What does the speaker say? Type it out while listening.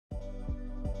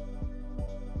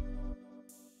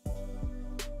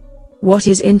What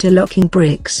is interlocking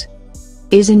bricks?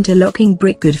 Is interlocking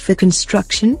brick good for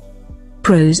construction?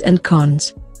 Pros and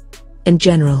cons. In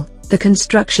general, the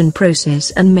construction process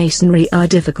and masonry are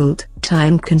difficult,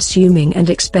 time-consuming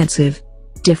and expensive.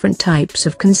 Different types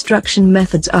of construction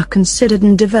methods are considered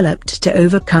and developed to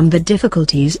overcome the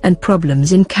difficulties and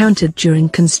problems encountered during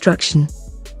construction.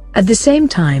 At the same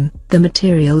time, the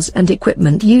materials and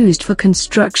equipment used for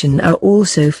construction are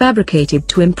also fabricated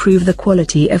to improve the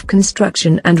quality of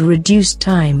construction and reduce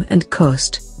time and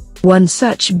cost. One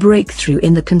such breakthrough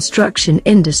in the construction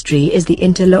industry is the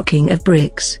interlocking of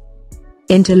bricks.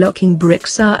 Interlocking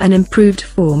bricks are an improved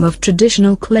form of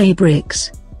traditional clay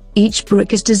bricks. Each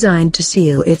brick is designed to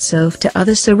seal itself to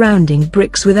other surrounding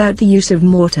bricks without the use of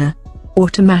mortar.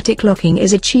 Automatic locking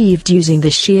is achieved using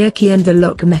the shear key and the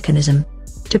lock mechanism.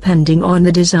 Depending on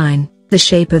the design, the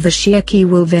shape of the shear key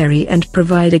will vary and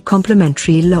provide a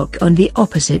complementary lock on the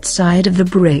opposite side of the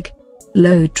brick.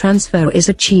 Load transfer is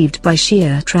achieved by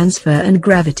shear transfer and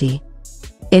gravity.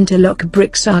 Interlock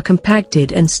bricks are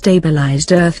compacted and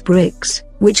stabilized earth bricks,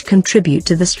 which contribute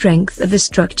to the strength of the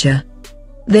structure.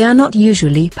 They are not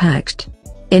usually packed.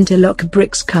 Interlock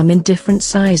bricks come in different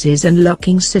sizes and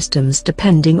locking systems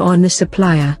depending on the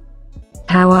supplier.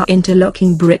 How are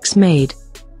interlocking bricks made?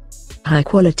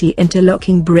 High-quality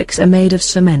interlocking bricks are made of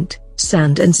cement,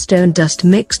 sand and stone dust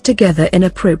mixed together in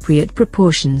appropriate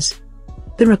proportions.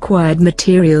 The required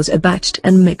materials are batched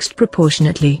and mixed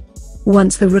proportionately.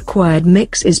 Once the required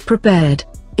mix is prepared,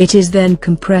 it is then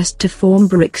compressed to form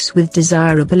bricks with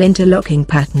desirable interlocking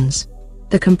patterns.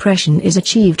 The compression is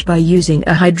achieved by using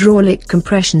a hydraulic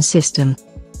compression system.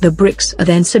 The bricks are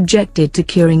then subjected to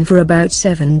curing for about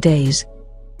 7 days.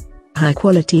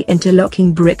 High-quality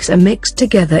interlocking bricks are mixed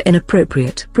together in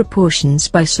appropriate proportions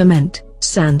by cement,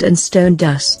 sand and stone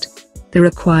dust. The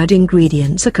required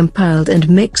ingredients are compiled and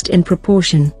mixed in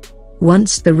proportion.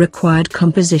 Once the required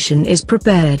composition is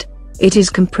prepared, it is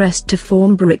compressed to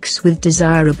form bricks with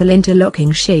desirable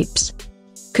interlocking shapes.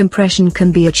 Compression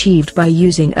can be achieved by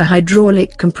using a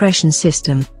hydraulic compression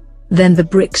system. Then the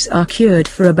bricks are cured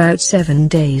for about 7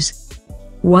 days.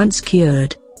 Once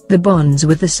cured, the bonds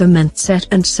with the cement set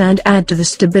and sand add to the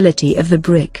stability of the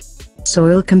brick.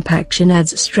 Soil compaction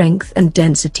adds strength and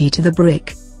density to the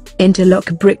brick.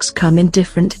 Interlock bricks come in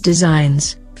different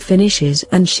designs, finishes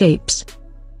and shapes.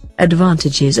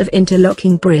 Advantages of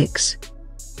interlocking bricks.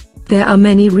 There are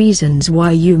many reasons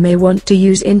why you may want to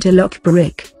use interlock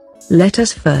brick. Let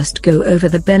us first go over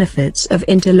the benefits of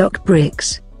interlock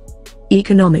bricks.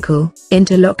 Economical.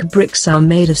 Interlock bricks are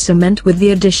made of cement with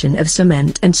the addition of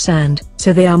cement and sand,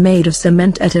 so they are made of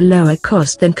cement at a lower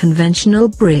cost than conventional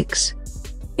bricks.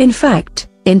 In fact,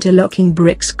 interlocking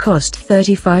bricks cost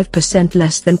 35%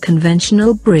 less than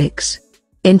conventional bricks.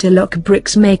 Interlock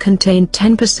bricks may contain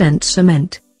 10%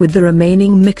 cement, with the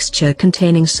remaining mixture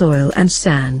containing soil and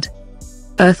sand.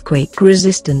 Earthquake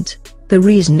resistant. The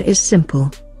reason is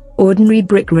simple. Ordinary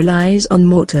brick relies on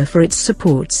mortar for its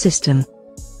support system.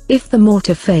 If the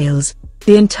mortar fails,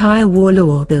 the entire wall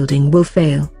or building will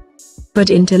fail. But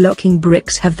interlocking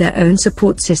bricks have their own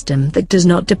support system that does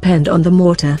not depend on the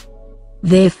mortar.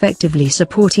 They effectively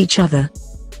support each other.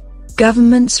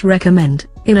 Governments recommend.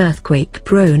 In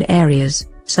earthquake-prone areas,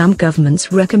 some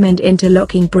governments recommend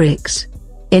interlocking bricks.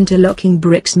 Interlocking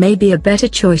bricks may be a better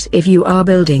choice if you are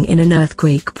building in an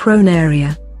earthquake-prone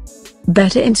area.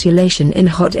 Better insulation in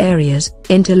hot areas.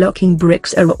 Interlocking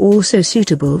bricks are also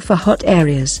suitable for hot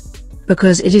areas.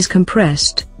 Because it is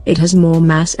compressed, it has more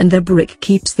mass and the brick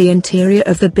keeps the interior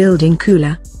of the building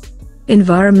cooler.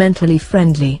 Environmentally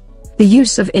friendly. The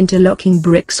use of interlocking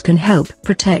bricks can help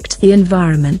protect the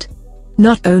environment.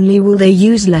 Not only will they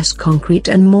use less concrete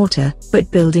and mortar, but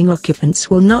building occupants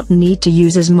will not need to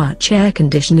use as much air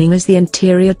conditioning as the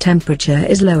interior temperature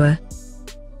is lower.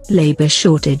 Labor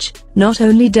shortage. Not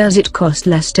only does it cost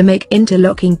less to make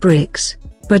interlocking bricks,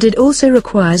 but it also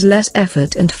requires less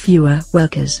effort and fewer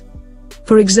workers.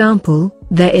 For example,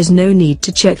 there is no need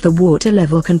to check the water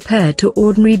level compared to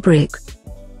ordinary brick.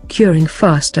 Curing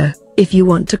faster. If you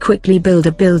want to quickly build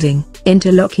a building,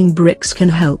 interlocking bricks can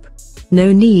help.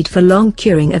 No need for long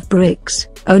curing of bricks,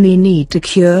 only need to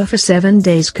cure for 7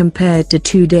 days compared to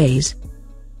 2 days.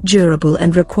 Durable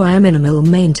and require minimal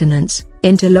maintenance.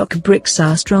 Interlock bricks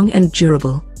are strong and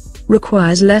durable.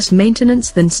 Requires less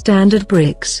maintenance than standard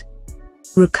bricks.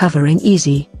 Recovering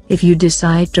easy. If you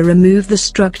decide to remove the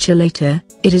structure later,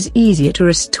 it is easier to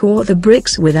restore the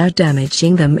bricks without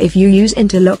damaging them if you use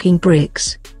interlocking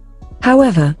bricks.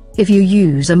 However, if you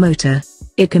use a mortar,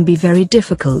 it can be very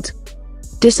difficult.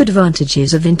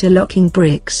 Disadvantages of interlocking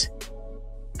bricks.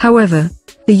 However,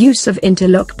 the use of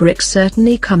interlock bricks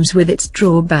certainly comes with its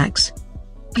drawbacks.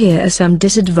 Here are some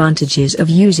disadvantages of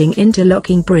using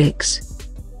interlocking bricks.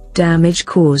 Damage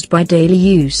caused by daily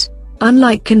use.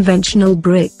 Unlike conventional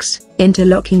bricks,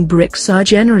 interlocking bricks are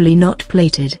generally not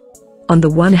plated. On the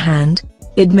one hand,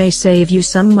 it may save you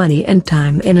some money and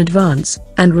time in advance,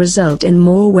 and result in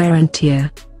more wear and tear.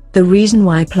 The reason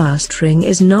why plastering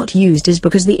is not used is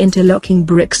because the interlocking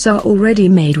bricks are already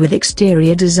made with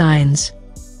exterior designs.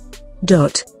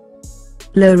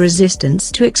 Low resistance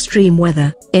to extreme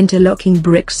weather. Interlocking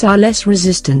bricks are less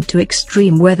resistant to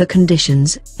extreme weather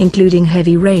conditions, including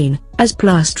heavy rain, as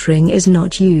plastering is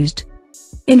not used.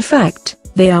 In fact,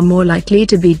 they are more likely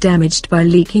to be damaged by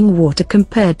leaking water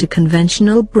compared to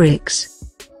conventional bricks.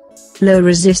 Low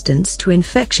resistance to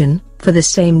infection. For the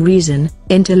same reason,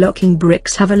 interlocking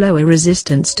bricks have a lower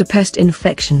resistance to pest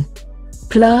infection.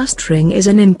 Plastering is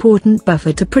an important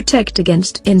buffer to protect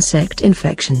against insect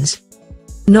infections.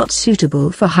 Not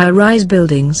suitable for high-rise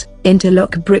buildings.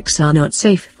 Interlock bricks are not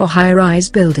safe for high-rise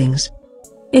buildings.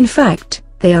 In fact,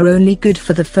 they are only good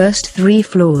for the first 3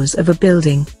 floors of a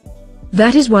building.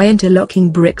 That is why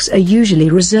interlocking bricks are usually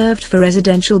reserved for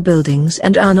residential buildings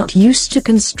and are not used to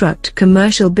construct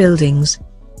commercial buildings.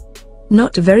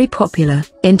 Not very popular.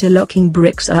 Interlocking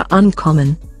bricks are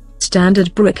uncommon.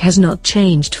 Standard brick has not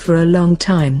changed for a long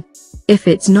time. If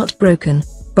it's not broken,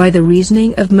 by the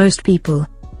reasoning of most people,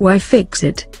 why fix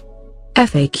it?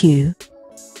 FAQ.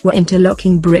 Were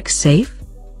interlocking bricks safe?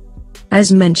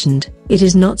 As mentioned, it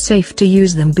is not safe to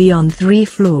use them beyond 3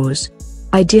 floors.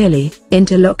 Ideally,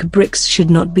 interlock bricks should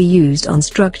not be used on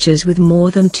structures with more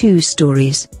than 2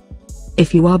 stories.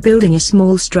 If you are building a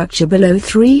small structure below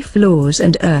 3 floors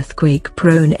and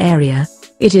earthquake-prone area,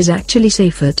 it is actually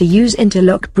safer to use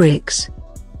interlock bricks.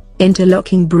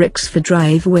 Interlocking bricks for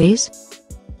driveways?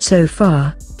 So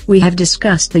far, we have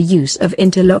discussed the use of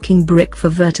interlocking brick for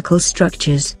vertical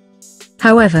structures.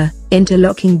 However,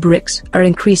 interlocking bricks are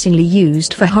increasingly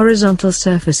used for horizontal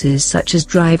surfaces such as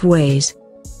driveways.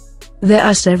 There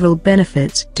are several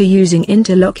benefits to using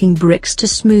interlocking bricks to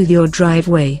smooth your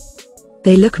driveway.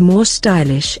 They look more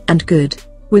stylish and good,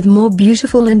 with more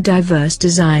beautiful and diverse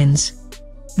designs.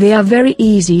 They are very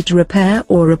easy to repair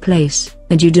or replace,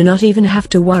 and you do not even have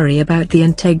to worry about the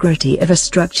integrity of a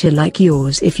structure like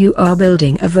yours if you are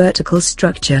building a vertical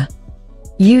structure.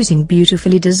 Using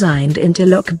beautifully designed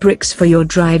interlock bricks for your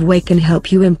driveway can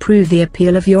help you improve the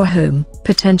appeal of your home,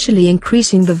 potentially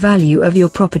increasing the value of your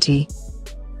property.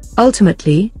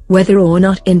 Ultimately, whether or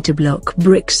not interlock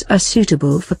bricks are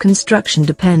suitable for construction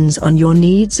depends on your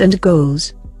needs and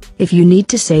goals. If you need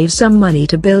to save some money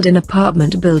to build an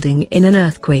apartment building in an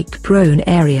earthquake-prone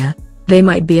area, they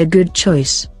might be a good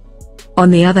choice. On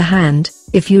the other hand,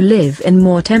 if you live in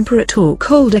more temperate or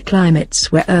colder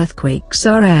climates where earthquakes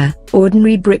are rare,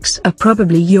 ordinary bricks are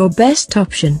probably your best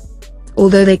option.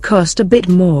 Although they cost a bit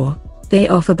more, they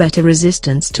offer better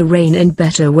resistance to rain and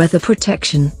better weather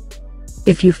protection.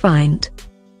 If you find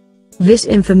this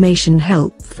information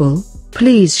helpful,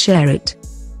 please share it.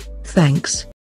 Thanks.